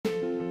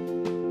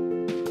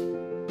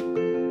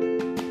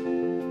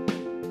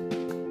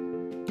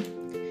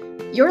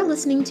You're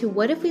listening to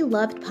What If We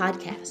Loved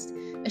podcast,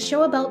 a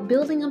show about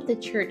building up the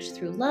church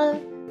through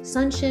love,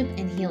 sonship,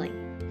 and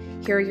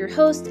healing. Here are your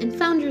hosts and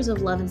founders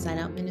of Love Inside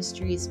Out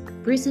Ministries,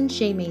 Bruce and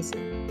Shay Mason.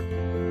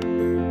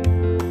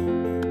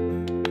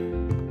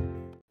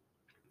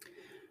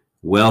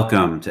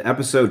 Welcome to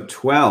episode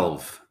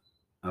 12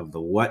 of the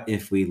What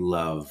If We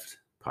Loved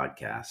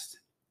podcast.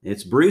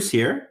 It's Bruce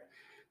here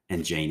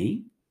and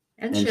Janie.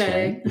 And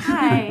Shay.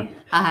 Hi.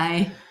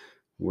 Hi.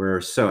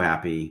 We're so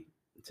happy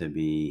to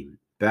be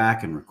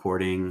back and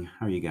recording.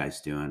 How are you guys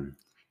doing?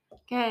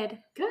 Good.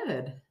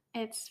 Good.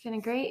 It's been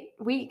a great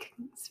week.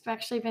 It's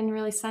actually been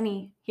really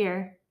sunny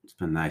here. It's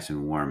been nice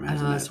and warm,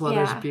 hasn't This it?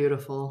 weather's Yeah.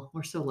 beautiful.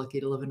 We're so lucky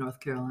to live in North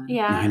Carolina. I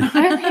Yeah. know.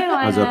 North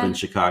Carolina. I was up in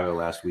Chicago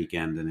last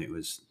weekend and it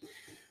was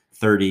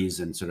 30s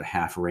and sort of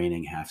half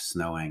raining, half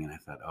snowing. And I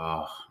thought,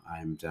 oh,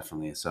 I'm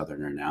definitely a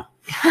Southerner now.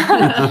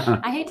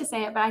 I hate to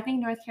say it, but I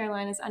think North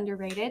Carolina is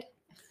underrated.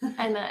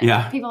 And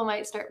people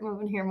might start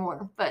moving here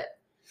more. But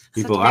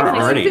People such a great are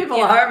place. already People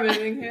Yeah. are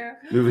moving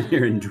here. moving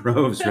here in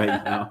droves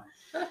right now.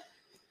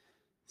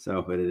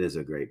 So, but it is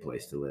a great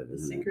place to live, The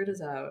isn't it? secret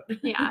is out.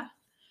 Yeah.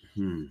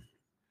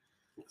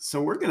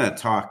 So we're going to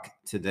talk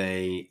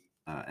today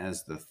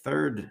as the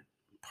third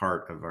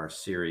part of our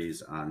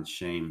series on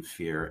shame,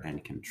 fear,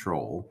 and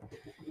control.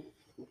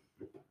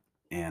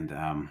 And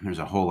there's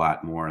a whole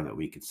lot more that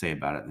we could say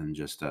about it than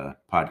just a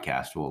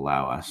podcast will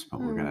allow us,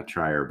 but we're going to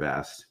try our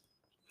best.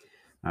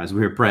 As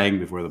we were praying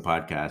before the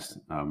podcast,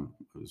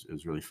 it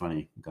was really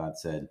funny. God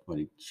said, when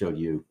he showed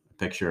you a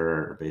picture,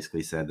 or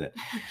basically said that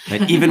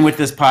even with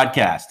this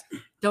podcast,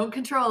 Don't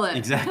control it.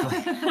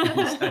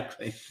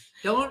 exactly.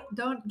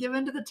 Don't give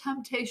in to the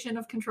temptation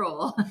of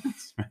control.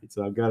 That's right.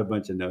 So I've got a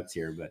bunch of notes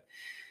here, but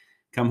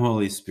come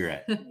Holy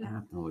Spirit.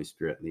 Holy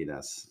Spirit, lead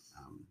us.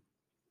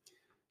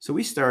 So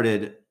we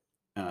started,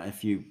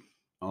 if you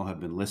all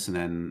have been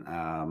listening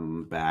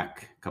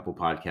back a couple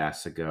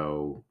podcasts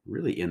ago,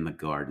 really in the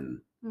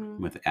garden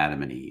with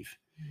Adam and Eve,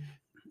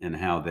 and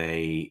how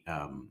they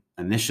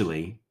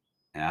initially,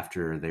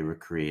 after they were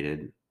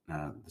created,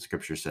 the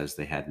scripture says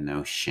they had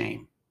no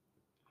shame.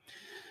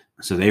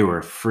 So they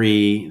were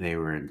free. They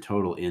were in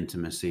total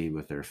intimacy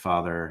with their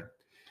Father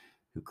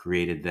who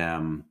created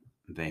them.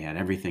 They had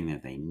everything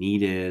that they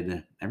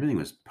needed. Everything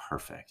was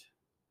perfect.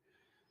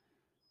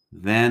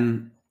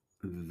 Then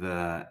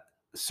the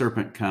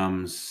serpent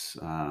comes,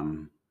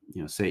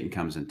 Satan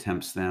comes and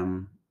tempts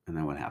them. And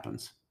then what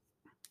happens?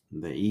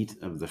 They eat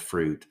of the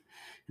fruit.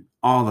 And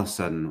all of a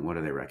sudden, what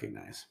do they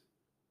recognize?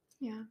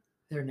 Yeah.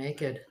 They're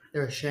naked.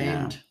 They're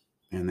ashamed.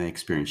 And they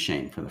experience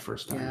shame for the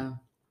first time. Yeah.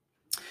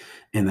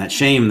 And that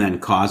shame then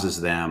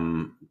causes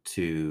them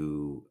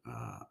to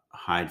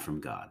hide from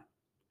God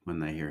when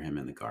they hear him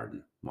in the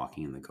garden,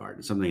 walking in the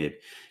garden, something they'd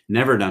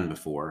never done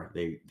before.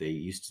 They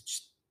used to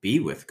just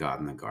be with God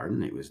in the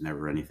garden. It was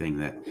never anything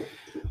that,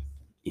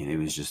 it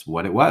was just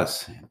what it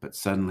was. But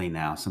suddenly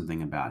now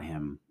something about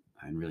him,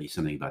 and really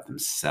something about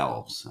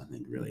themselves, I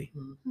think really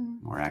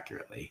more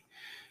accurately,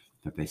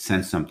 that they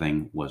sensed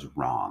something was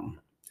wrong.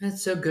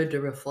 It's so good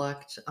to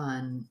reflect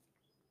on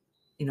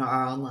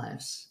our own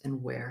lives,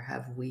 and where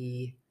have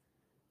we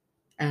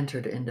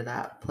entered into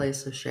that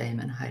place of shame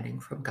and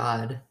hiding from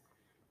God,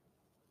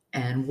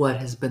 and what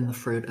has been the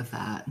fruit of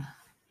that?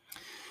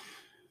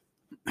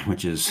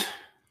 Which is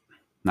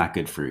not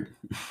good fruit.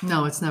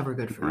 No, it's never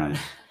good fruit. Right.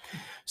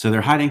 So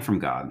they're hiding from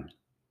God.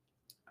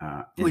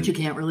 Which you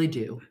can't really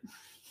do.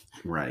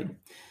 Right.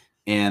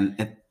 And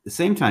at the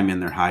same time in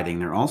their hiding,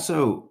 they're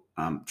also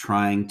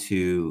trying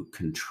to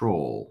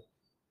control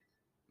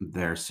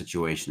their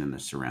situation and their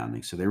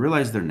surroundings. So they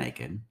realize they're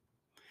naked.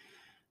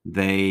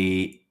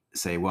 They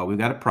say, well, we've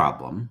got a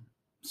problem.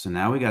 So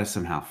now we got to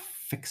somehow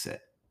fix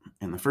it.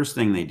 And the first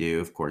thing they do,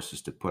 of course,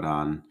 is to put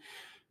on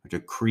or to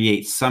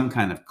create some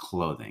kind of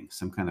clothing,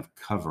 some kind of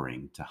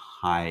covering to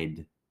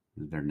hide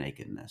their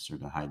nakedness or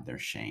to hide their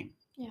shame.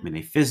 Yeah. I mean,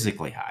 they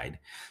physically hide,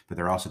 but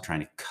they're also trying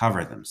to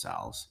cover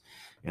themselves.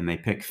 And they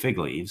pick fig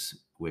leaves,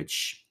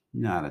 which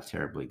not a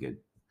terribly good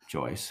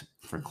choice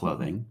for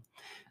clothing.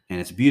 And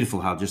it's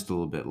beautiful how just a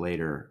little bit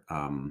later,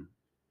 God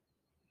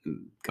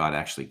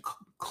actually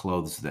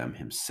clothes them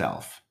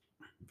himself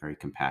very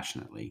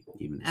compassionately,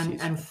 even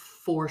and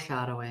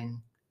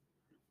foreshadowing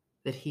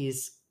that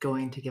he's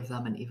going to give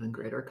them an even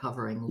greater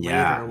covering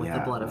later with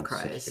the blood of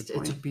Christ.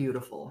 It's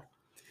beautiful.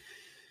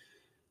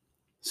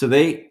 So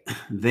they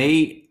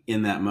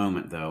in that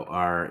moment, though,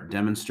 are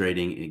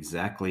demonstrating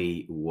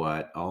exactly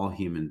what all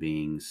human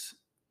beings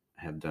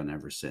have done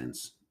ever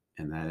since.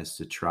 And that is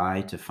to try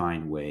to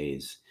find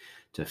ways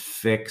to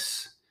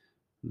fix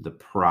the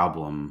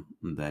problem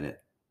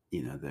that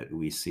that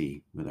we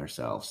see with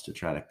ourselves, to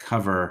try to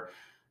cover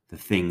the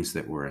things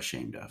that we're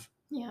ashamed of.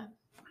 Yeah.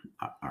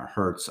 Our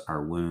hurts,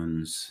 our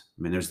wounds.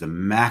 I mean, there's the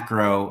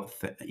macro,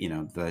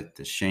 the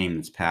shame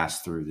that's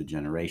passed through the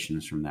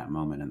generations from that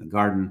moment in the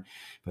garden.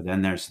 But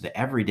then there's the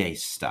everyday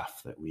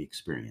stuff that we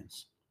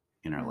experience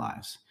in our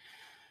lives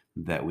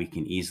that we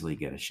can easily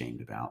get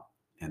ashamed about.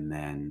 And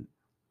then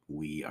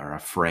we are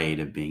afraid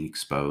of being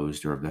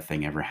exposed or of the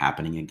thing ever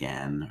happening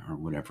again or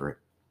whatever it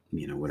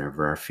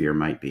whatever our fear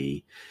might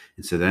be.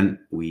 And so then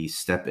we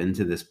step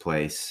into this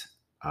place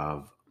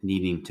of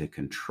needing to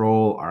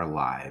control our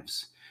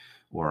lives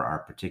or our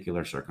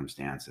particular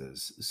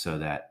circumstances so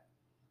that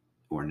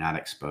we're not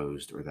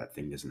exposed or that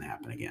thing doesn't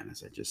happen again,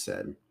 as I just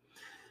said.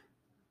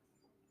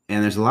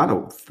 And there's a lot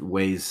of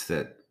ways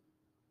that,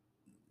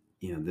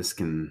 this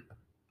can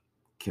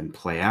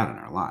play out in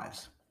our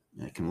lives.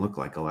 It can look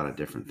like a lot of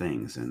different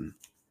things. And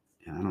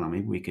I don't know,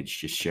 maybe we could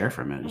just share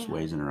from it, just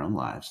ways in our own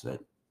lives that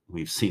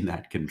we've seen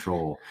that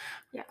control.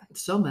 Yeah,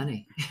 so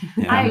many.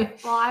 Yeah.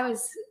 I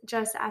was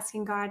just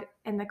asking God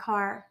in the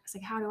car. I was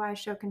like, how do I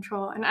show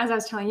control? And as I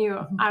was telling you,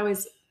 I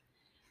was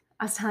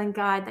telling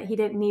God that he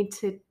didn't need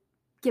to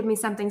give me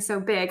something so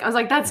big. I was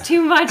like, that's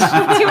too much,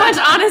 too much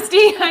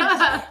honesty.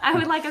 I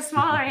would like a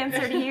smaller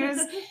answer to use.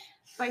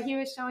 But he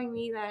was showing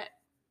me that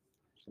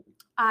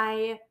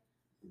I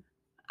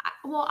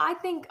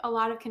think a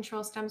lot of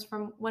control stems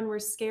from when we're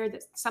scared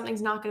that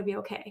something's not going to be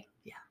okay.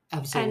 Yeah,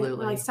 absolutely. And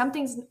like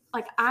something's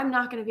like, I'm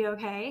not going to be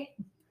okay.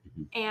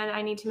 And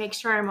I need to make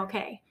sure I'm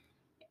okay.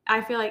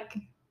 I feel like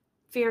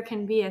fear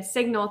can be a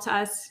signal to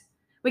us.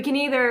 We can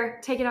either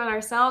take it on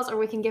ourselves or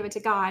we can give it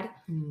to God.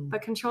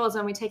 But control is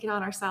when we take it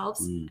on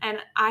ourselves. And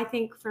I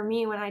think for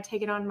me, when I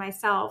take it on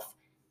myself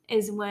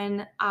is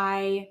when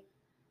I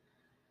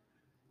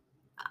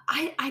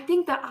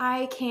think that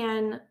I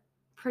can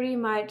pretty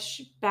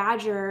much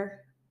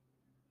badger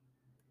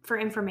for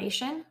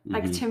information.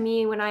 Like to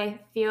me, when I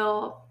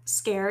feel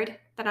scared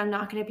that I'm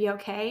not going to be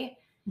okay,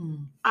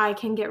 I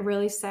can get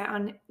really set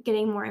on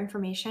getting more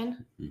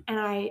information. And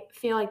I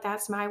feel like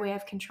that's my way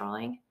of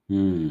controlling.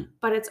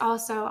 But it's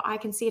also, I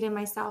can see it in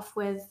myself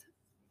with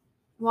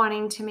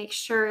wanting to make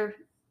sure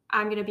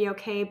I'm going to be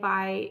okay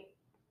by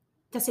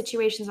the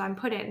situations I'm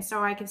put in.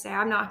 So I can say,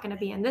 I'm not going to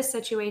be in this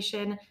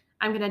situation.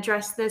 I'm going to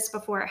address this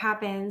before it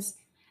happens.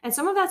 And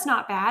some of that's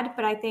not bad,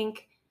 but I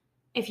think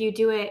if you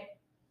do it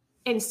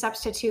in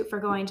substitute for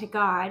going to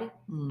God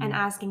and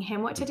asking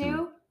him what to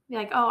do, be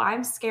like, oh,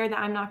 I'm scared that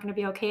I'm not going to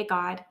be okay,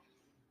 God.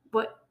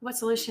 What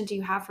solution do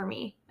you have for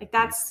me? Like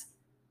that's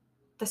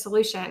the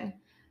solution.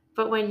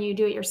 But when you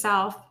do it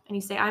yourself and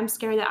you say, I'm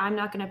scared that I'm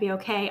not going to be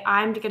okay,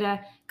 I'm going to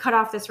cut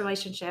off this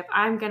relationship,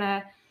 I'm going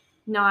to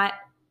not.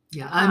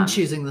 Yeah, I'm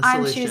choosing the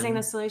solution. I'm choosing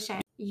the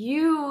solution.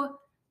 You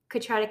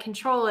could try to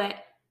control it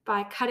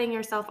by cutting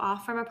yourself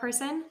off from a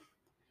person.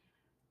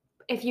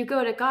 If you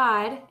go to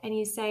God and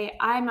you say,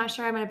 I'm not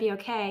sure I'm going to be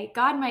okay,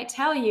 God might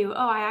tell you,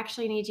 oh, I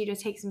actually need you to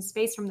take some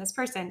space from this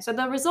person. So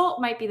the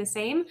result might be the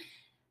same,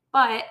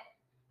 but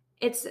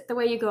it's the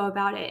way you go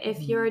about it.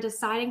 If you're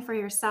deciding for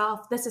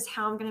yourself, this is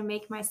how I'm going to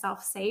make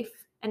myself safe,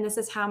 and this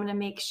is how I'm going to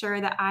make sure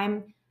that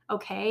I'm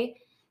okay,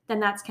 then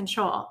that's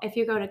control. If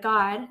you go to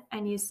God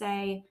and you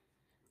say,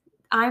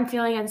 I'm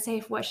feeling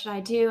unsafe, what should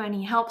I do? And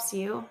he helps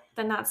you,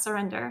 then that's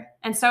surrender.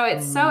 And so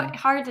it's so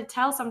hard to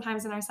tell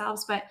sometimes in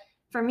ourselves. But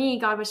for me,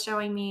 God was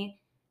showing me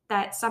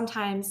that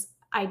sometimes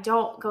I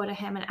don't go to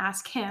him and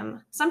ask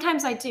him.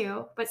 Sometimes I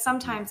do, but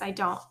sometimes I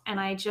don't. And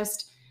I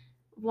just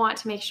want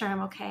to make sure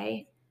I'm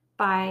okay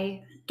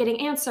by getting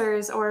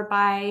answers or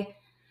by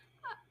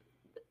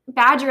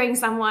badgering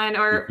someone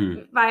or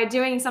by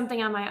doing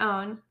something on my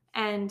own.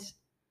 And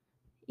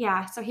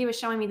yeah, so he was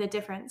showing me the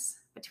difference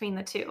between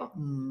the two.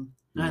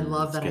 I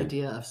love that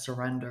idea of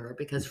surrender,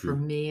 because for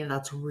me,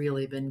 that's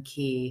really been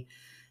key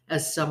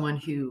as someone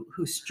who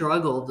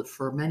struggled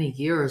for many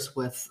years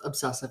with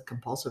obsessive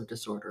compulsive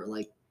disorder.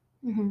 Like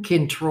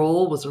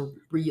control was a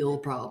real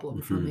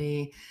problem for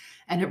me.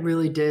 And it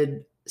really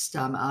did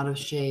stem out of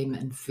shame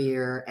and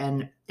fear.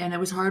 And it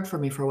was hard for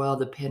me for a while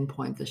to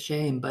pinpoint the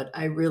shame, but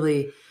I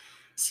really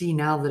see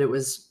now that it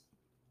was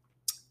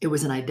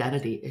an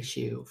identity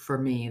issue for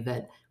me,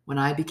 that when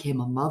I became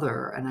a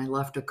mother and I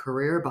left a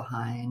career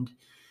behind,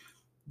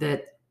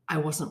 that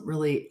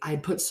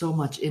I'd put so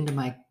much into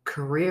my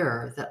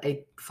career that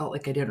I felt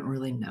like I didn't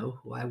really know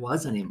who I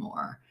was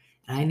anymore.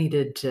 And I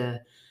needed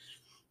to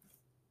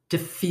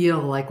feel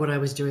like what I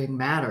was doing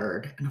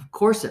mattered. And of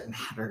course it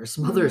matters.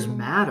 Mothers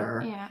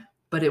matter. Yeah.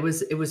 But it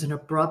was an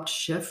abrupt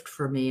shift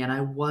for me, and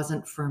I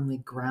wasn't firmly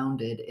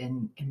grounded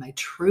in my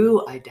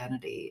true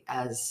identity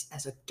as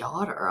a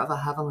daughter of a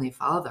Heavenly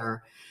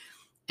Father.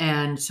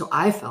 And so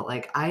I felt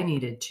like I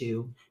needed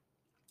to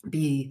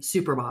be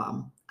super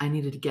mom. I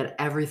needed to get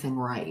everything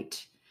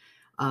right.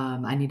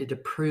 I needed to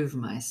prove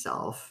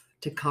myself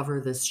to cover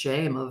this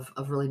shame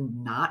of really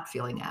not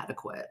feeling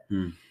adequate.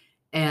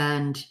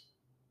 And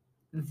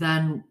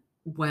then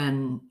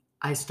when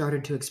I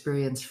started to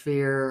experience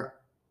fear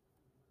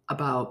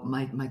about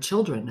my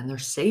children and their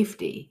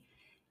safety,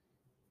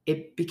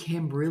 it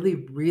became really,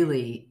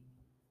 really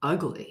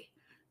ugly.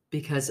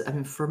 Because, I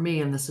mean, for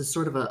me, and this is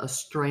sort of a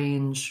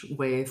strange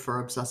way for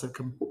obsessive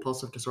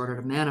compulsive disorder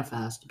to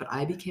manifest, but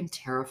I became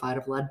terrified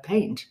of lead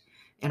paint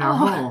in our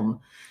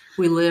home.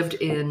 We lived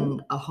in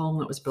a home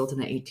that was built in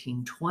the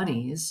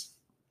 1820s.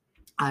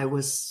 I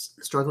was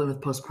struggling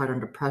with postpartum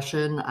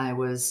depression. I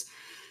was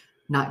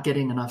not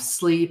getting enough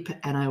sleep,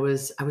 and I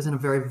was in a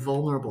very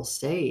vulnerable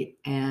state.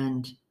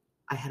 And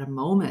I had a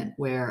moment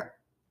where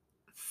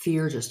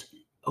fear just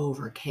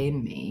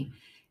overcame me.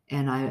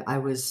 And I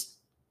was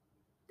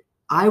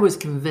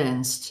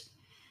convinced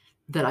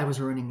that I was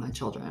ruining my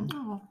children,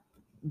 Oh.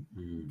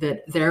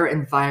 that their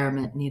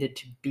environment needed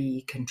to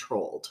be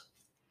controlled.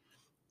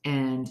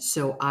 And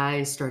so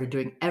I started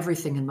doing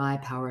everything in my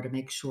power to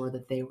make sure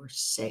that they were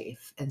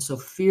safe. And so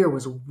fear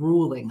was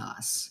ruling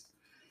us.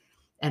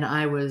 And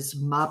I was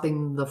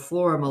mopping the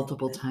floor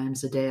multiple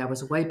times a day. I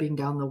was wiping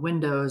down the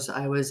windows.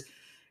 I was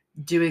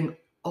doing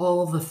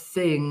all the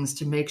things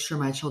to make sure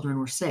my children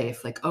were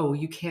safe. Like, oh,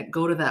 you can't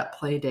go to that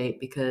play date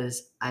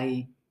because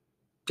I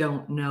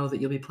don't know that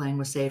you'll be playing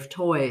with safe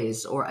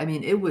toys. Or, I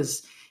mean, it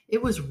was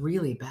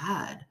really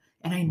bad.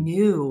 And I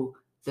knew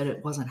that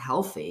it wasn't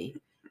healthy,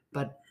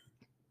 but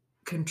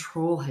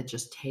control had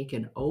just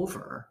taken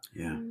over.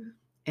 Yeah.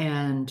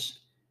 And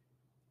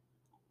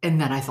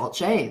then I felt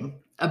shame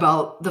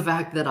about the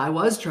fact that I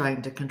was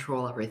trying to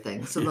control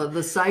everything. So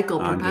the cycle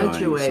Ongoing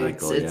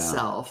perpetuates cycle, yeah.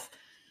 itself.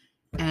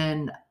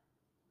 And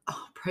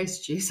praise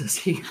Jesus,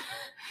 he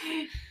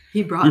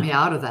brought me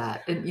out of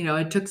that. And,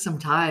 it took some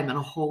time and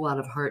a whole lot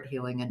of heart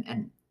healing.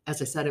 And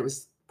as I said, it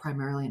was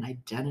primarily an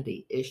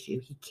identity issue.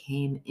 He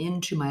came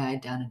into my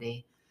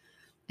identity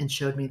and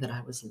showed me that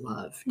I was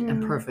loved,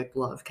 and perfect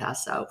love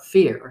casts out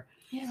fear.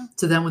 Yeah.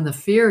 So then when the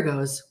fear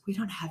goes, we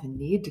don't have a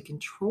need to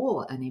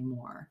control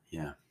anymore.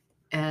 Yeah.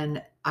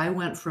 And I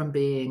went from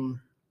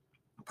being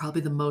probably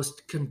the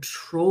most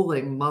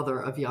controlling mother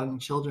of young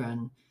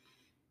children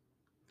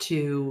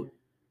to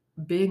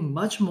being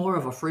much more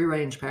of a free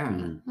range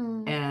parent.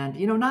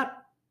 And,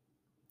 not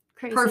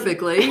Crazy.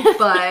 perfectly,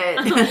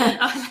 but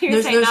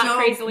You're saying not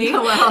crazily.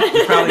 Well,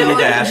 We probably need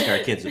to ask our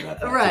kids about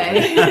that.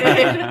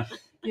 Right.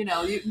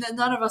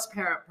 None of us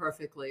parent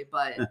perfectly,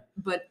 but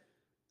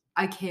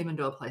I came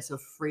into a place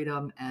of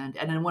freedom, and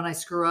then when I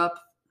screw up,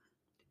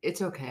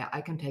 it's okay.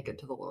 I can take it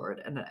to the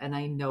Lord, and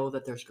I know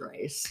that there's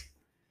grace.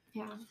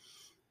 Yeah.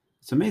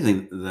 It's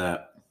amazing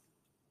that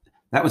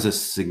was a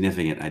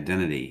significant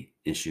identity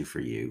issue for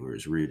you, or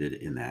is rooted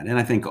in that. And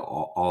I think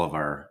all of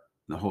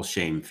the whole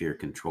shame, fear,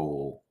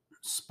 control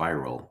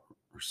spiral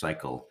or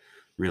cycle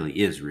really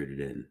is rooted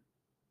in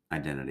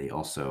identity.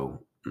 Also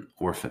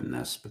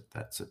orphanness, but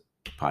that's a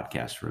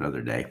podcast for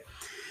another day.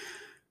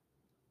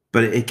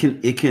 But it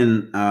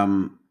can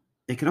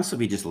also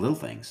be just little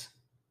things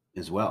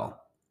as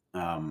well.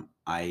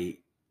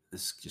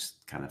 This is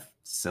just kind of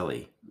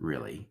silly,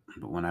 really.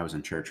 But when I was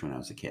in church when I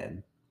was a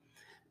kid,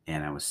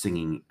 and I was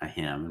singing a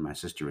hymn, and my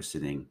sister was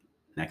sitting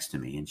next to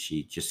me, and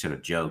she just sort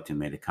of joked and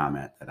made a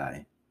comment that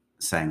I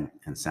sang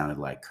and sounded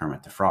like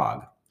Kermit the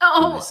Frog.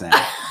 Oh, when I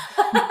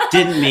sang.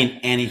 Didn't mean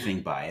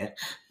anything by it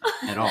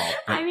at all.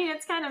 But, I mean,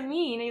 it's kind of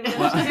mean, even though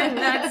Well- she didn't.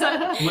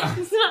 Well-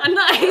 It's not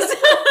nice.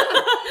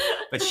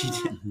 but she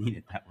didn't mean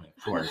it that way,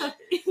 of course.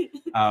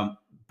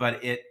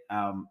 But it,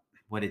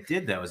 what it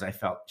did though is I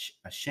felt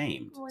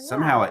ashamed. Well, yeah.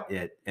 Somehow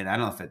it, and I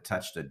don't know if it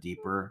touched a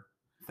deeper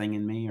thing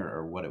in me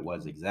or what it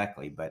was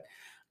exactly, but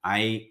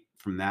I,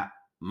 from that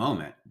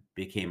moment,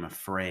 became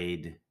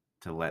afraid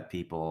to let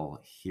people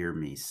hear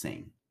me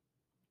sing.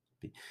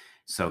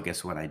 So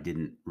guess what I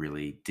didn't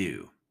really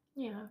do?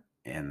 Yeah.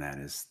 And that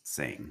is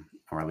sing,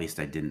 or at least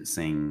I didn't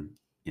sing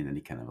in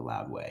any kind of a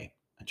loud way.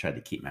 I tried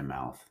to keep my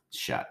mouth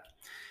shut.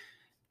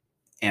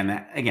 And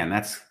that, again,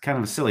 that's kind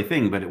of a silly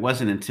thing, but it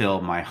wasn't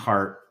until my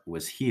heart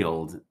was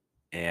healed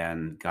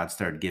and God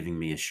started giving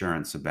me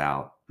assurance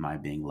about my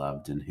being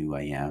loved and who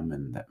I am,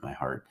 and that my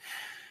heart,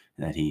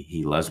 that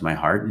he loves my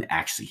heart, and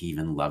actually he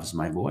even loves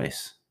my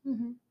voice,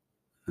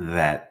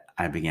 that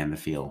I began to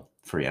feel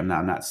free. I'm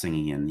not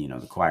singing in,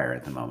 the choir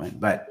at the moment,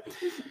 but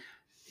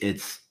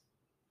it's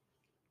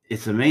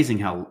amazing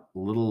how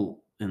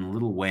in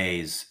little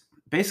ways,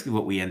 basically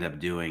what we end up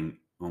doing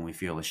when we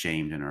feel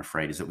ashamed and are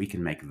afraid is that we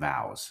can make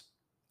vows.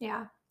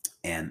 Yeah.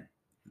 And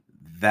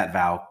that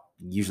vow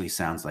usually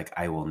sounds like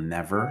I will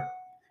never,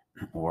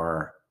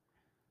 or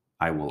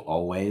I will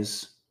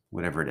always,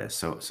 whatever it is.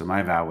 So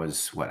my vow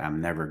was what?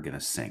 I'm never going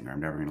to sing, or I'm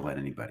never going to let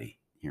anybody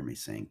hear me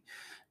sing.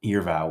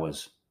 Your vow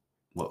was,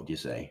 what would you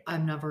say?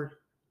 I'm never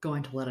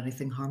going to let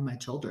anything harm my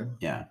children.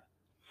 Yeah.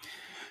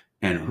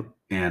 And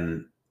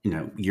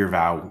your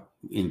vow,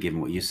 in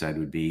given what you said,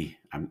 would be,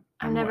 I'm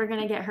never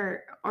going to get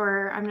hurt,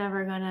 or I'm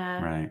never going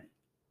to. Right.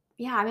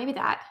 Yeah, maybe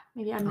that.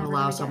 Maybe I'm never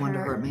Allow gonna someone get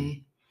to hurt. hurt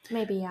me.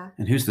 Maybe, yeah.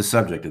 And who's the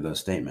subject of those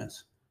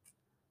statements?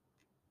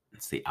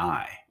 It's the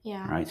I.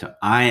 Yeah. Right. So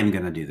I am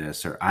going to do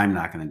this, or I'm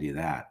not going to do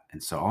that.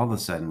 And so all of a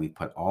sudden we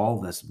put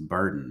all this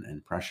burden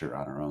and pressure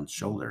on our own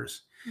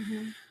shoulders,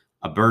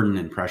 a burden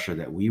and pressure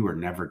that we were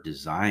never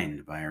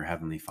designed by our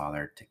Heavenly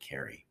Father to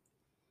carry.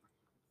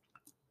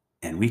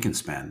 And we can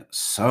spend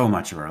so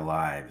much of our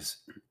lives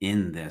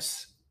in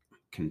this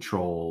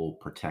control,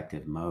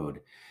 protective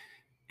mode.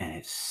 And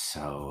it's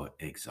so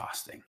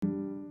exhausting.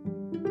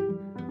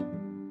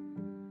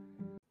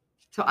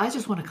 So I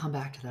just want to come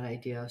back to that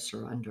idea of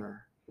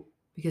surrender,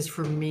 because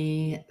for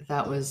me,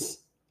 that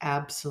was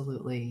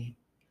absolutely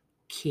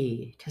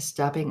key to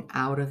stepping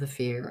out of the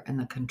fear and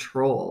the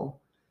control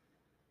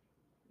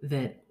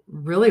that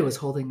really was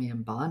holding me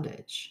in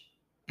bondage.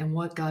 And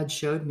what God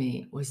showed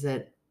me was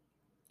that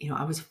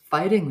I was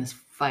fighting this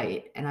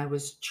fight, and I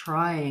was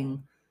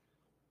trying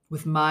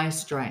with my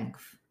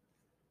strength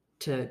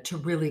to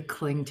really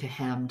cling to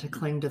him, to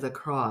cling to the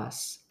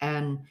cross.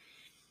 And,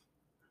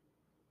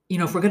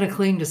 if we're going to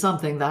cling to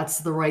something, that's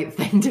the right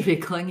thing to be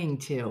clinging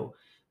to.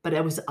 But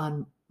it was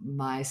on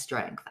my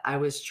strength. I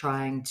was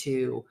trying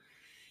to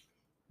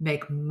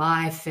make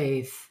my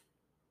faith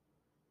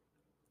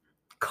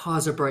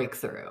cause a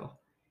breakthrough.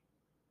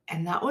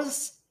 And that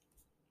was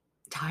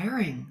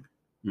tiring.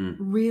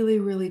 Really,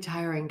 really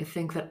tiring to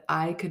think that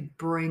I could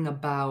bring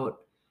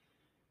about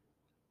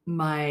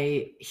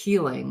my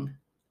healing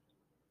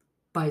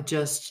by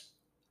just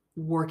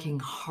working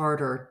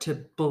harder to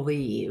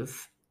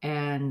believe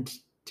and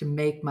to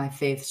make my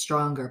faith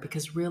stronger.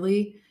 Because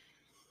really,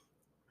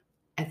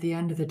 at the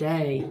end of the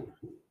day,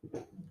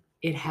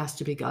 it has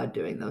to be God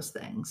doing those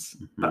things.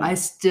 But I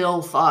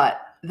still thought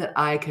that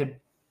I could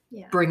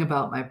bring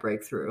about my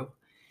breakthrough.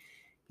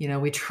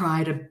 We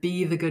try to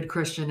be the good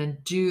Christian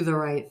and do the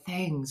right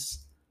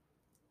things,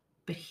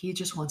 but he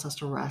just wants us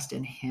to rest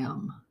in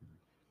him.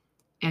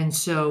 And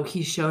so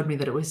he showed me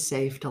that it was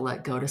safe to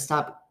let go, to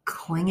stop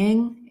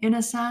clinging, in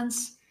a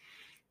sense,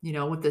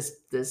 with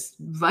this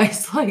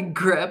vice-like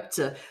grip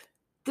to,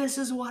 this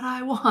is what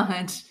I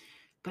want,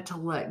 but to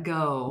let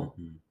go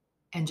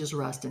and just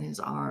rest in his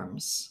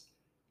arms.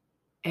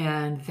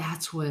 And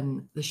that's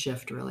when the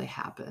shift really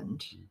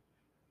happened.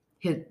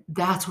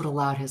 That's what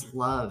allowed his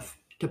love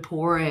to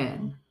pour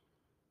in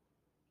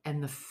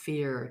and the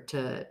fear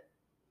to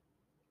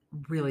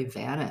really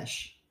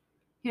vanish.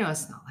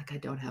 It's not like I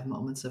don't have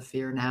moments of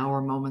fear now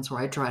or moments where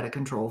I try to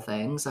control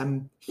things.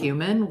 I'm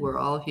human. We're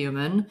all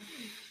human.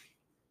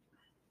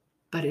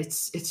 But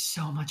it's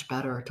so much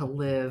better to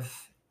live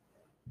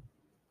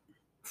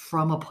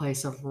from a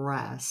place of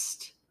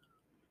rest,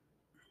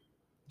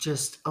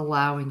 just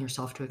allowing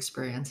yourself to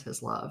experience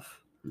his love.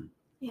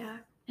 Yeah.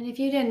 And if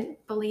you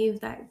didn't believe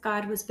that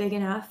God was big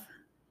enough,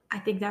 I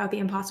think that would be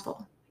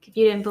impossible. If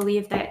you didn't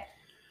believe that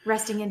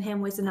resting in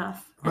him was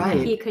enough, and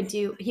that he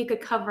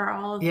could cover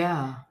all of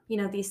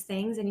these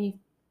things, and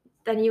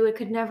then you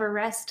could never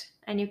rest,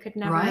 and you could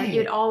never,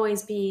 you'd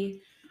always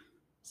be,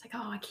 it's like,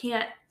 oh, I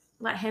can't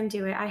let him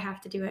do it. I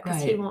have to do it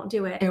because he won't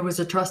do it. It was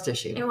a trust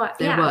issue. It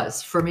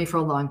was for me for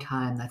a long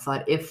time. I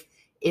thought,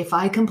 if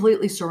I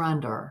completely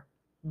surrender,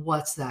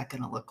 what's that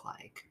going to look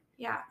like?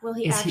 Yeah. Will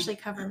he actually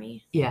cover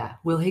me? Yeah.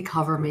 Will he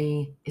cover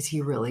me? Is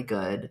he really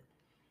good?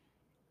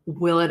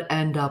 Will it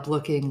end up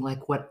looking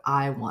like what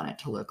I want it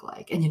to look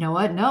like? And you know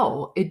what?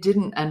 No, it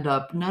didn't end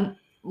up.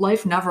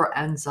 Life never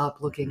ends up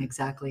looking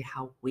exactly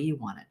how we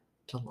want it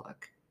to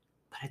look,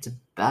 but it's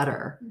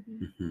better.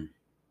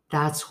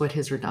 That's what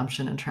his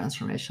redemption and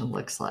transformation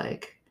looks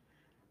like.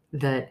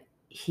 That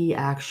he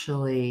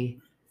actually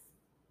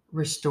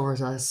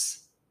restores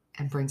us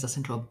and brings us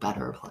into a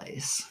better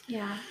place.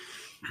 Yeah.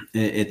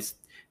 It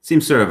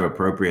seems sort of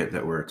appropriate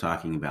that we're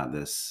talking about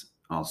this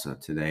also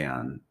today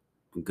on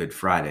Good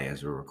Friday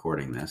as we're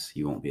recording this.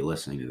 You won't be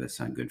listening to this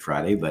on Good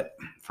Friday, but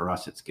for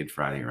us, it's Good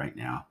Friday right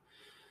now.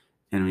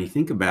 And when you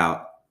think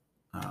about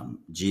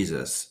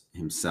Jesus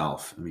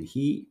himself, I mean,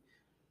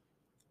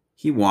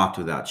 he walked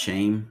without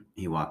shame.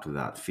 He walked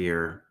without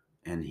fear.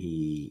 And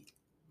he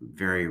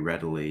very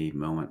readily,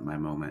 moment by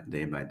moment,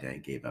 day by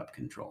day, gave up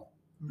control.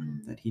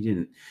 That he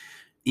didn't,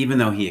 even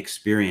though he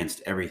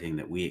experienced everything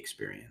that we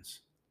experience.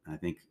 I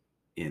think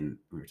we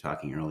were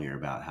talking earlier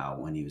about how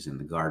when he was in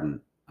the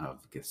Garden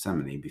of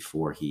Gethsemane,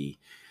 before he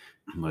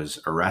was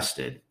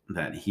arrested,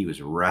 that he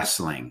was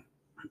wrestling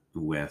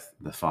with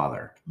the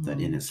Father,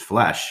 that in his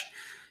flesh,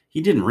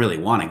 he didn't really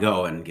want to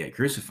go and get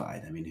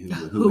crucified. I mean,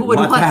 who would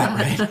want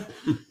that,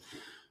 right?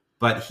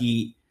 But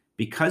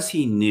because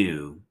he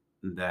knew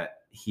that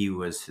he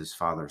was his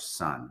Father's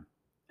son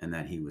and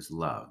that he was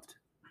loved,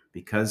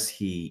 because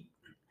he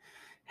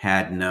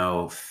had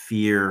no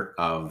fear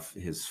of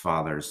his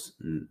Father's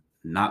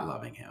not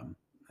loving him,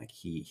 like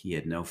he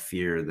had no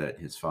fear that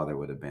his Father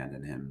would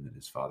abandon him, that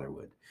his Father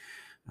would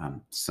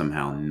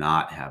somehow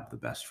not have the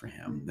best for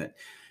him, that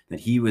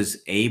he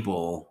was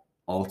able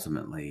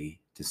ultimately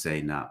to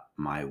say, not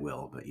my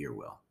will, but your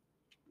will,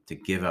 to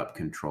give up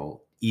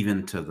control,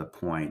 even to the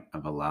point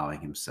of allowing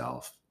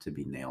himself to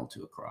be nailed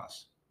to a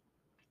cross.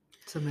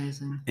 It's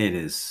amazing. It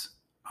is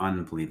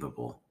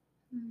unbelievable.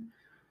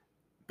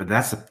 But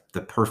that's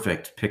the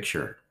perfect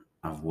picture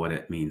of what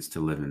it means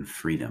to live in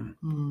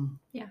freedom.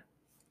 Yeah.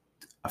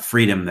 A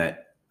freedom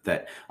that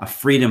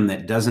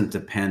doesn't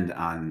depend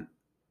on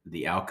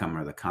the outcome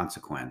or the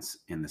consequence,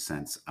 in the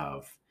sense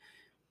of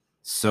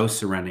so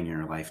surrendering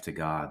your life to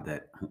God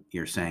that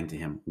you're saying to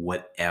him,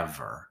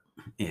 whatever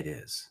it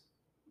is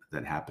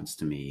that happens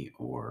to me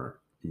or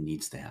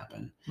needs to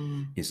happen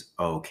is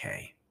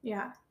okay.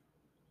 Yeah.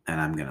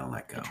 And I'm going to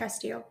let go. I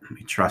trust you.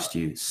 I trust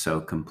you so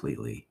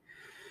completely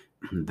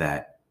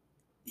that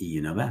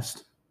you know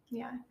best.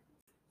 Yeah.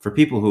 For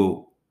people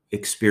who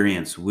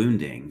experience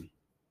wounding,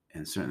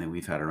 and certainly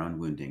we've had our own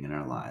wounding in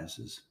our lives,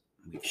 as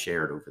we've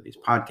shared over these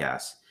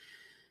podcasts,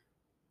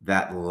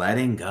 that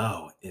letting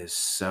go is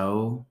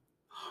so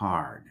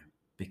hard,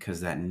 because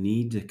that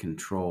need to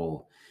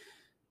control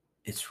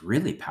it's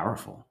really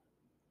powerful.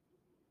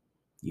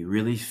 You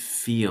really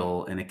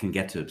feel, and it can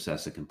get to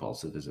obsessive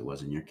compulsive as it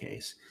was in your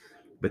case,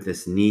 but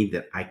this need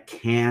that I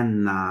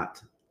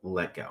cannot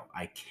let go.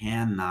 I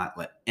cannot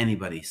let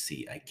anybody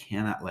see. I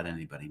cannot let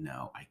anybody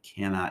know. I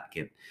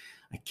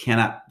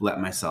cannot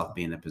let myself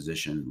be in a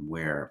position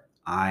where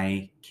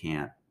I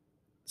can't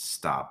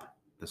stop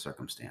the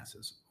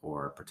circumstances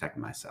or protect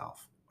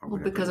myself. Or Well,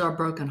 whatever because it is. our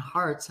broken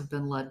hearts have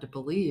been led to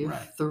believe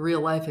Right. the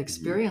real life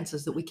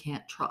experiences that we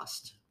can't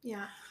trust.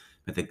 Yeah.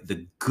 But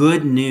the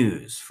good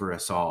news for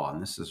us all,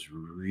 and this is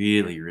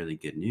really, really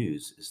good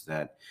news, is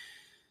that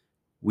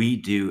we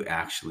do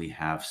actually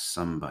have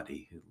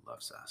somebody who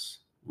loves us.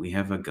 We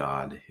have a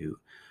God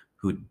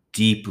who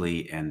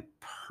deeply and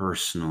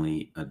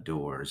personally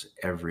adores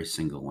every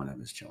single one of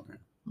his children.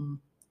 Mm.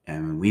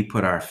 And when we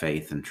put our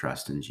faith and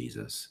trust in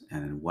Jesus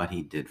and in what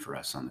he did for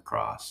us on the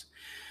cross,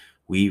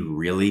 we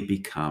really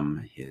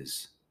become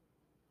his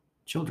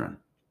children.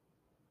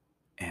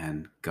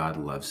 And God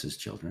loves his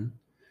children.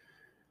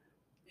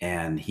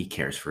 And he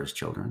cares for his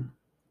children.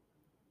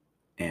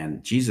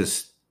 And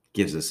Jesus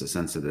gives us a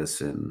sense of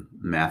this in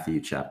Matthew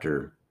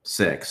chapter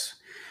 6,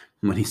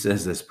 when he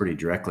says this pretty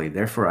directly.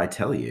 Therefore, I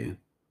tell you,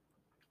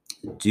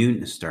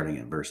 starting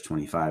at verse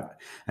 25,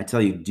 I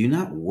tell you, do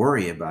not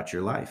worry about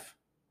your life,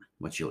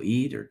 what you'll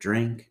eat or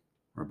drink,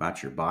 or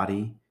about your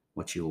body,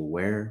 what you will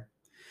wear.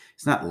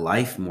 Is not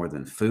life more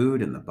than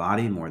food, and the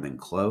body more than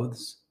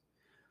clothes?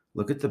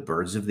 Look at the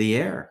birds of the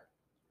air.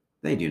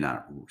 They do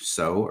not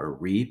sow or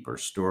reap or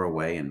store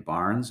away in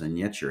barns, and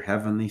yet your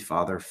heavenly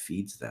Father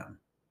feeds them.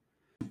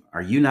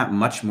 Are you not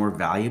much more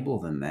valuable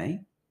than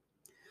they?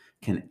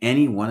 Can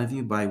any one of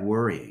you, by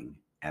worrying,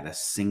 add a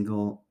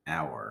single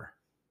hour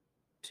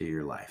to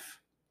your life?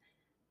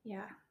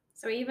 Yeah.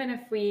 So even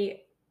if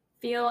we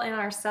feel in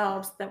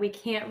ourselves that we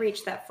can't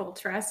reach that full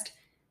trust,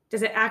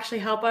 does it actually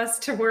help us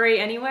to worry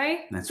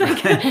anyway? That's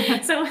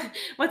right. So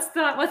what's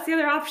the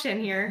other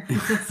option here?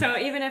 So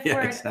even if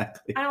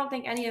exactly. I don't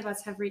think any of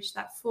us have reached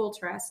that full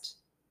trust,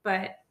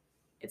 but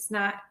it's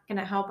not going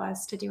to help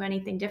us to do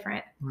anything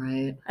different,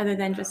 Right. other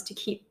than just to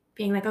keep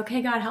being like,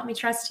 okay, God, help me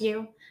trust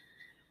you.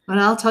 And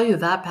I'll tell you,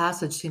 that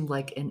passage seemed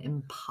like an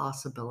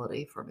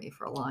impossibility for me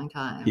for a long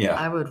time. Yeah.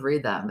 I would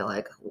read that and be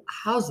like,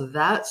 how's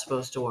that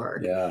supposed to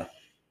work? Yeah.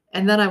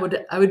 And then I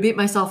would beat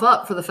myself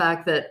up for the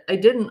fact that I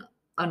didn't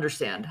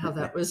understand how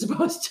that was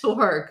supposed to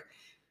work.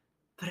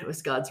 But it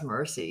was God's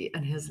mercy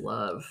and his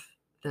love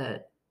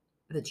that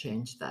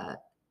changed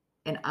that.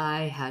 And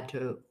I had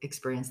to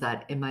experience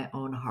that in my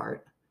own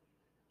heart.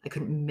 I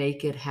couldn't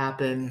make it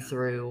happen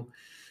through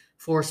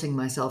forcing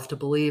myself to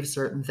believe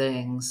certain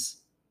things.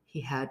 He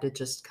had to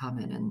just come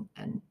in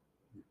and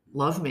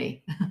love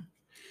me.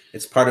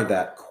 It's part of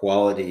that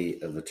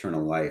quality of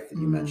eternal life that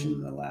you mentioned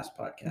in the last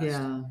podcast.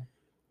 Yeah.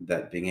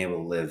 That being able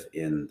to live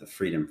in the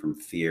freedom from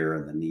fear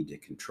and the need to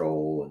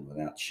control and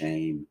without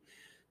shame,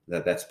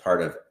 that's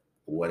part of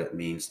what it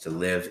means to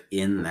live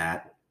in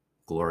that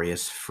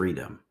glorious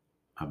freedom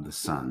of the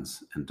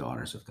sons and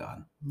daughters of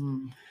God.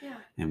 Yeah.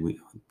 And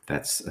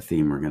that's a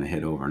theme we're going to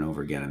hit over and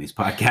over again on these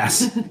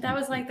podcasts. That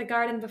was like the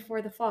garden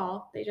before the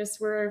fall. They just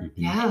were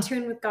Yeah. in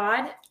tune with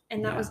God,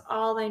 and that was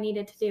all they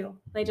needed to do.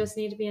 They just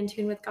need to be in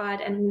tune with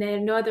God, and they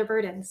had no other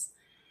burdens.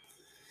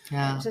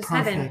 Yeah. Just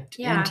Perfect heaven.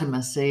 Yeah.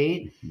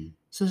 intimacy. Mm-hmm.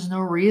 So there's no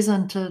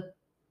reason to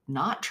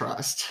not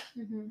trust.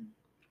 Mm-hmm.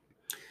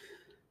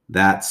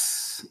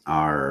 That's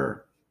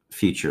our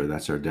future.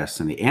 That's our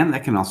destiny. And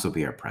that can also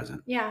be our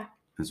present. Yeah.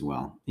 As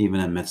well, even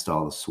amidst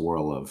all the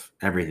swirl of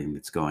everything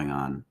that's going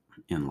on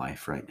in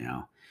life right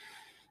now.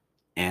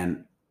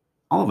 And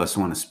all of us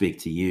want to speak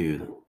to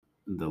you,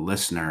 the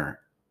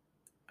listener,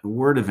 a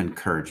word of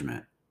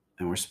encouragement.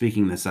 And we're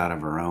speaking this out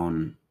of our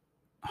own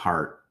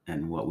heart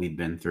and what we've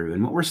been through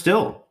and what we're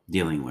still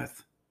dealing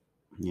with,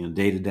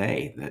 day to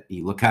day, that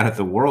you look out at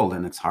the world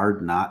and it's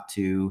hard not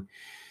to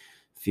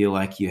feel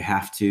like you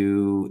have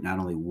to not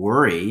only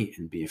worry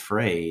and be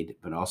afraid,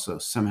 but also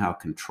somehow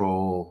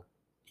control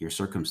your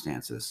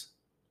circumstances,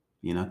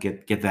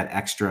 get that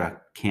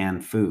extra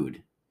canned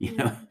food,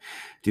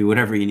 do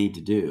whatever you need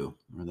to do.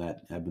 Or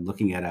that I've been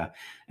looking at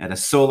a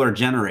solar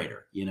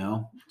generator,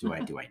 do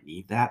I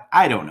need that?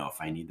 I don't know if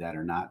I need that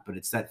or not, but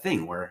it's that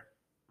thing where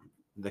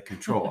the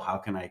control, how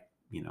can I,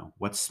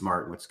 what's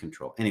smart, what's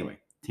control? Anyway,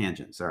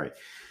 tangent, sorry.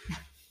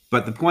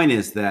 But the point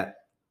is that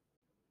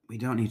we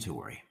don't need to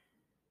worry.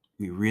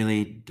 We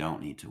really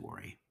don't need to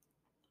worry,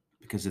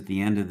 because at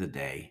the end of the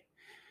day,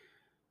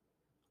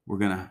 we're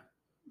going to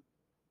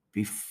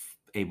be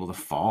able to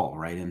fall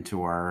right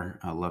into our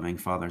loving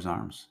Father's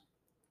arms.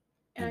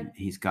 And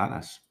he's got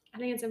us. I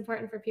think it's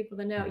important for people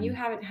to know Mm-hmm. you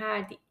haven't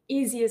had the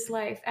easiest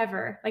life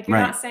ever. Like, you're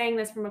not saying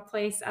this from a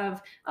place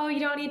of, oh, you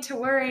don't need to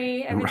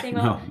worry, everything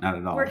will not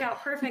at all. work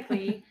out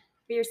perfectly.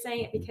 But you're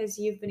saying it because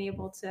you've been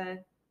able to,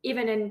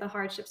 even in the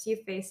hardships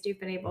you've faced, you've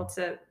been able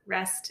to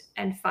rest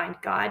and find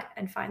God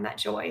and find that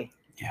joy.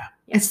 Yeah.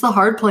 It's the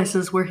hard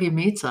places where he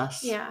meets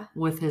us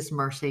with his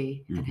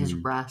mercy and his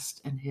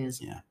rest and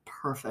his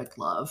perfect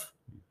love.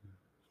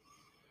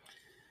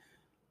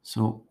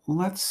 So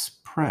let's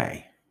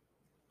pray.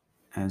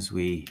 as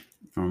we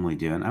normally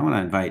do. And I want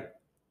to invite,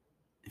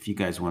 if you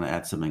guys want to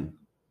add something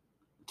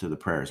to the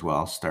prayer as well,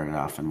 I'll start it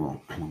off and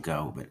we'll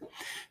go. But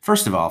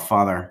first of all,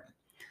 Father,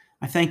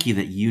 I thank you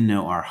that you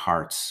know our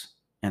hearts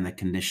and the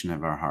condition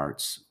of our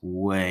hearts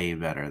way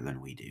better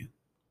than we do.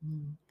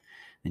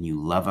 And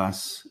you love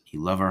us.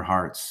 You love our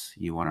hearts.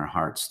 You want our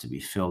hearts to be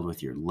filled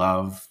with your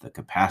love, the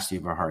capacity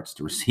of our hearts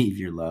to receive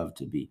your love,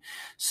 to be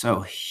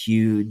so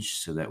huge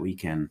so that we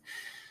can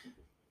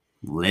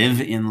live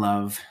in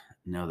love,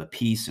 know the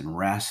peace and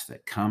rest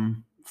that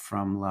come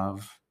from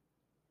love,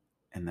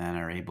 and then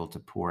are able to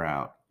pour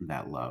out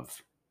that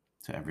love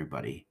to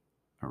everybody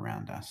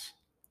around us.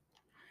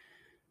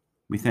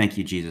 We thank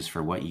you, Jesus,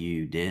 for what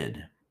you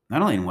did,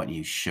 not only in what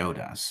you showed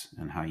us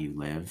and how you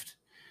lived,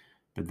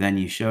 but then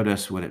you showed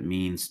us what it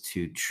means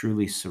to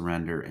truly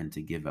surrender and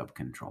to give up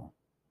control.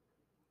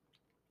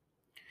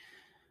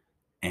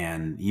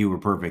 And you were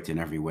perfect in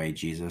every way,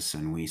 Jesus,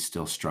 and we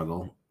still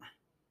struggle.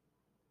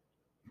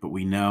 But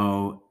we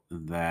know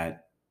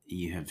that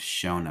you have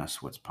shown us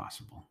what's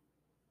possible.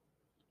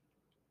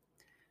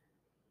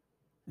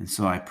 And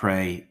so I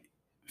pray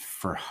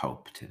for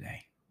hope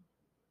today,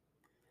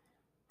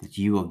 that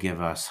you will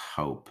give us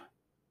hope,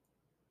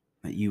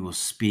 that you will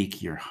speak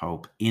your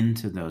hope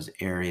into those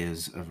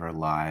areas of our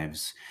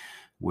lives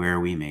where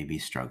we may be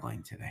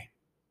struggling today.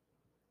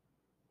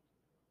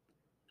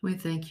 We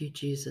thank you,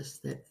 Jesus,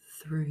 that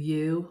through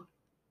you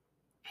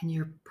and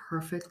your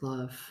perfect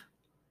love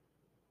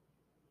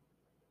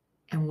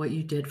and what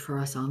you did for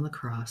us on the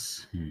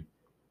cross,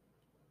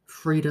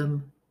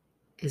 freedom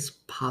is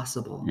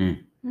possible.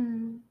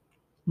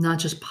 Not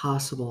just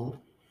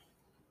possible,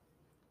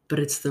 but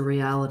it's the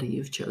reality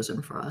you've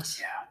chosen for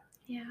us.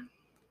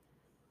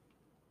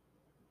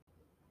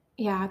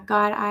 Yeah,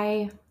 God,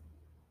 I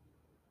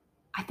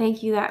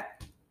thank you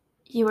that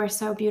you are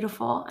so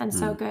beautiful and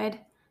so good,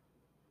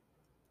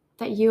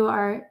 that you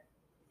are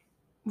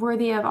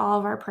worthy of all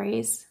of our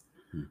praise.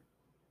 And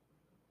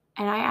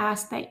I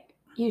ask that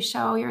you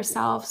show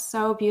yourself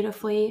so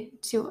beautifully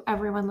to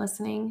everyone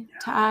listening,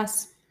 to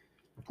us.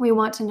 We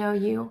want to know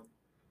you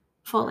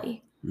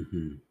fully.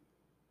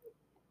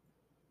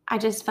 I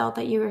just felt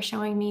that you were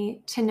showing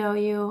me to know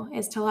you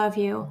is to love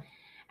you.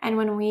 And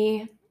when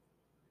we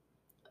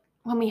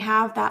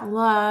have that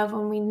love,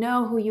 when we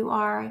know who you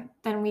are,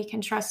 then we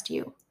can trust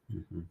you.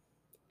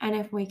 And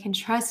if we can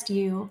trust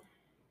you,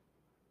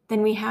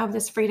 then we have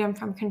this freedom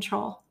from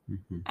control.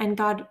 And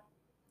God,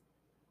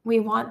 we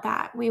want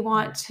that. We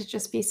want to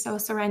just be so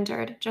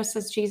surrendered, just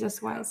as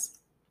Jesus was.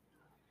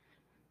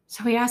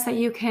 So we ask that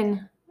you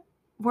can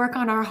work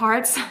on our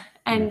hearts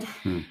and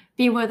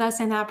be with us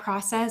in that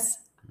process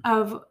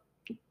of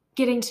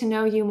getting to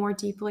know you more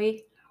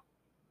deeply,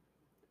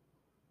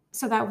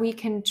 so that we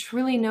can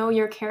truly know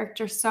your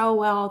character so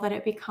well that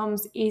it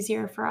becomes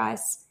easier for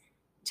us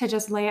to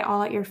just lay it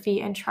all at your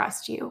feet and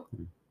trust you.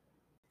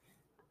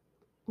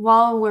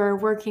 While we're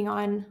working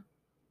on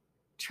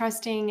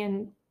trusting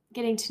and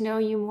getting to know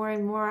you more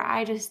and more,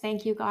 I just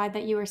thank you, God,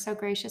 that you are so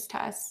gracious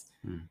to us,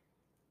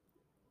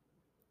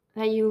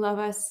 that you love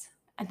us,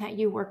 and that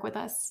you work with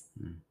us.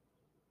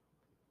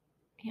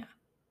 Yeah.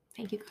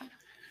 Thank you, God.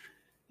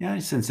 Yeah, I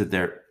sense that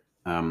there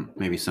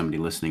maybe somebody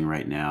listening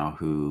right now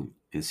who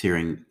is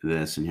hearing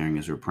this and hearing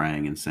as we're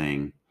praying and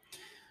saying,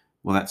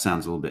 well, that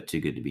sounds a little bit too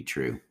good to be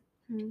true.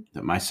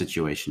 That my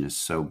situation is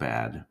so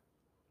bad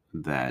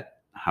that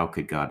how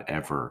could God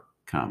ever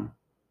come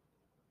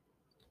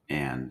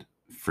and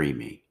free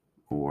me?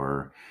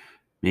 Or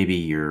maybe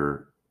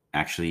you're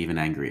actually even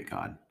angry at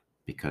God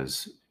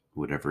because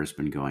whatever has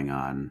been going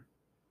on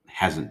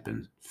hasn't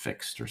been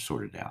fixed or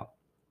sorted out,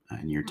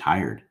 and you're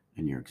tired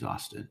and you're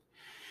exhausted.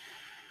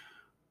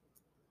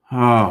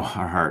 Oh,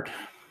 our heart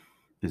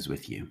is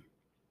with you.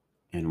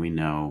 And we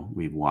know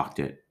we've walked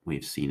it,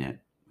 we've seen it,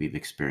 we've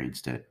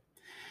experienced it.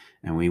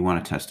 And we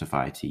want to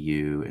testify to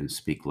you and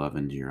speak love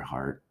into your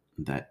heart,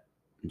 that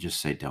just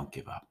say, don't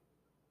give up,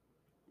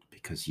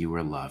 because you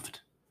are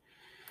loved.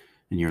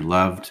 And you're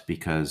loved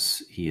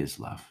because he is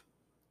love,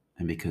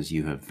 and because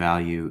you have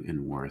value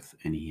and worth,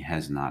 and he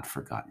has not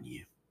forgotten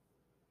you.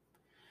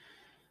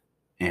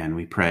 And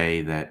we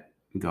pray that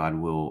God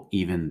will,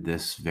 even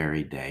this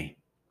very day,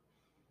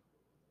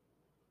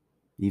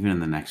 even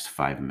in the next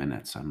 5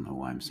 minutes, I don't know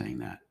why I'm saying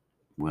that,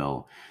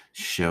 will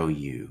show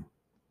you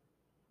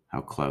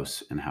how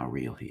close and how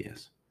real he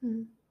is.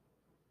 And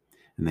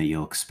that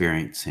you'll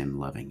experience him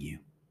loving you.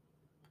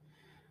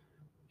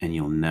 And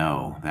you'll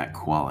know that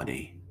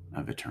quality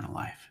of eternal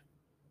life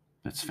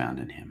that's found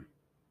in him.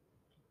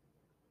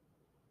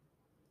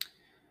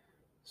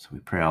 So we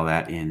pray all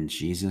that in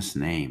Jesus'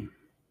 name.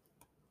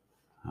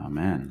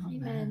 Amen.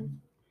 Amen.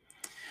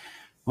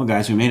 Well,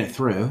 guys, we made it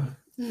through.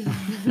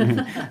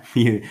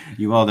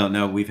 You all don't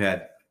know, we've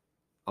had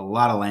a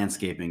lot of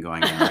landscaping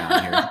going on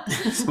around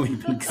here. So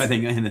we've been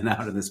cutting in and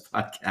out of this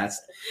podcast.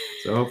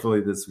 So hopefully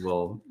this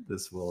will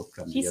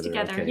come Piece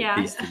together. together, yeah.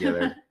 Piece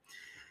together.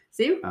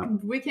 See,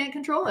 we can't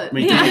control it.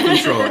 We can't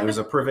control it. It was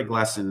a perfect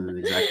lesson in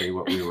exactly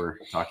what we were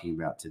talking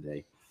about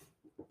today.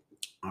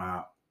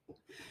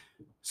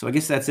 So I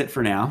guess that's it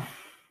for now.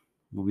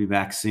 we'll be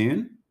back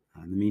soon.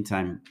 In the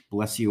meantime,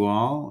 bless you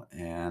all,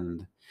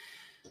 and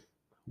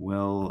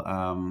we'll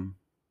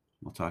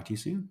talk to you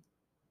soon.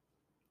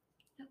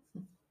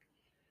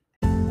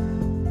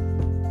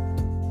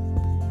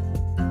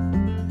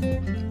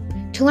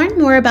 To learn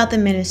more about the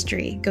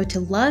ministry, go to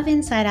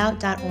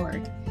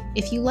loveinsideout.org.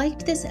 If you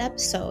liked this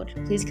episode,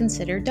 please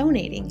consider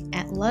donating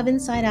at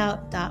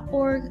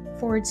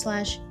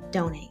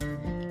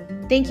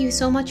loveinsideout.org/donate. Thank you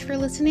so much for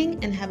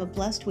listening, and have a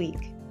blessed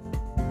week.